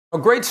A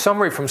great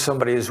summary from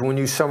somebody is when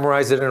you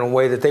summarize it in a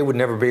way that they would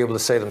never be able to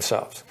say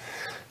themselves.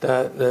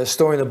 The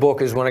story in the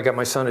book is when I got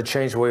my son to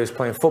change the way he was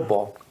playing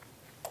football.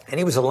 And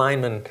he was a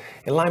lineman.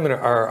 And linemen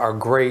are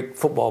great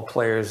football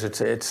players.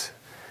 It's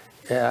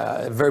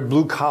a very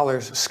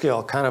blue-collar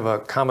skill, kind of a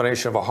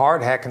combination of a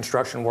hard hat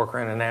construction worker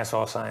and a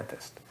NASA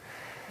scientist.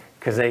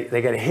 Because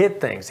they got to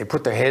hit things. They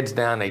put their heads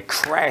down. They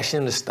crash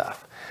into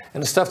stuff.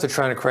 And the stuff they're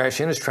trying to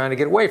crash in is trying to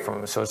get away from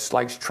them. So it's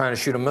like trying to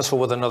shoot a missile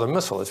with another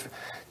missile.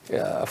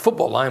 A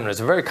football lineman is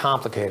a very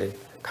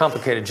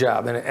complicated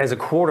job. And as a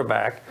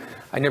quarterback,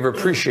 I never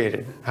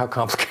appreciated how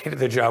complicated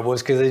the job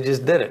was because they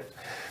just did it.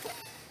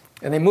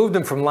 And they moved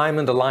him from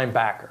lineman to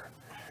linebacker.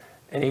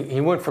 And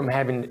he went from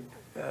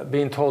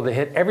being told to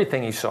hit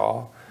everything he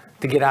saw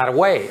to get out of the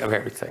way of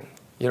everything.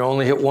 You know,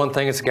 only hit one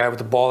thing, it's the guy with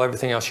the ball,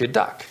 everything else you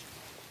duck.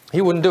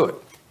 He wouldn't do it.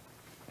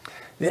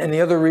 And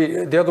the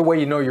other way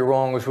you know you're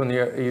wrong is when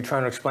you're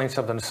trying to explain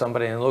something to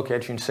somebody and they look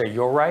at you and say,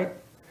 "You're right."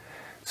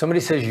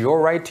 Somebody says "you're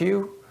right" to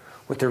you,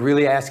 what they're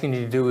really asking you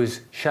to do is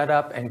shut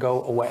up and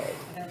go away.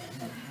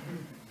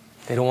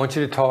 They don't want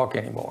you to talk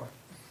anymore.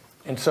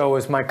 And so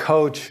as my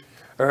coach,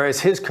 or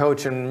as his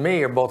coach and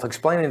me are both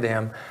explaining to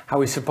him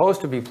how he's supposed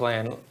to be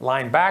playing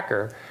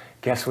linebacker,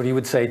 guess what he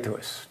would say to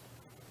us?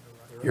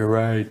 "You're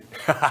right."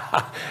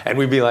 And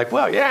we'd be like,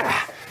 "Well, yeah,"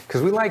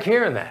 because we like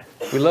hearing that.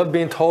 We love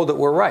being told that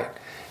we're right.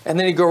 And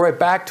then he'd go right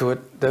back to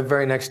it the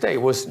very next day,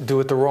 was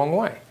do it the wrong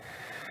way.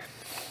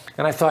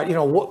 And I thought, you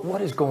know, what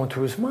is going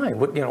through his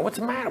mind? What's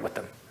the matter with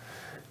him?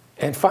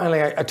 And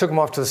finally, I took him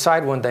off to the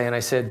side one day and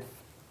I said,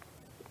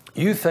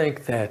 "You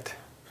think that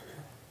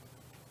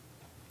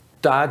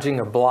dodging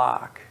a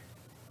block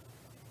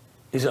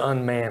is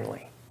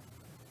unmanly.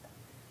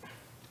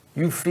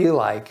 You feel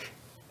like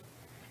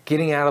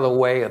getting out of the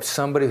way of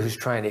somebody who's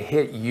trying to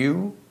hit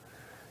you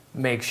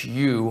makes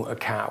you a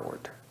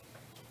coward."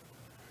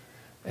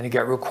 And he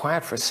got real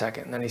quiet for a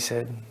second, and then he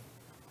said,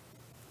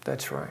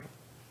 "That's right."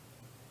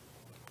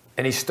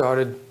 And he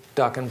started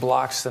ducking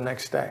blocks the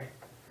next day.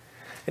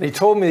 And he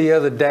told me the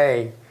other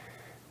day,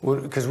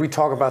 because we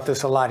talk about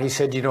this a lot, he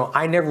said, "You know,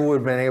 I never would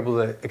have been able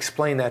to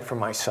explain that for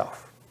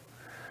myself.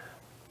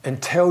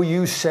 Until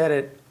you said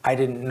it, I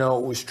didn't know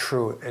it was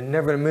true. And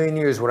never in a million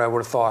years would I would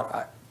have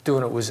thought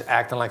doing it was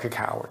acting like a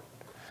coward.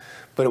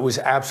 But it was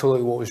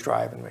absolutely what was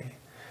driving me."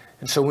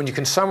 And so when you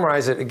can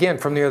summarize it, again,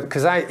 from the other,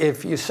 because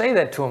if you say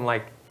that to him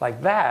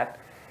like that,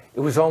 it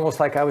was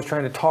almost like I was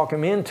trying to talk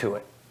him into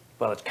it.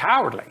 Well, it's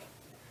cowardly.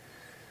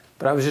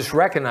 But I was just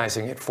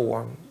recognizing it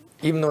for him.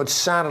 Even though it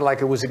sounded like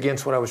it was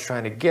against what I was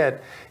trying to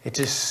get, it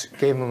just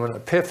gave him an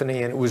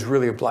epiphany, and it was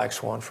really a black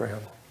swan for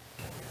him.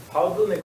 How do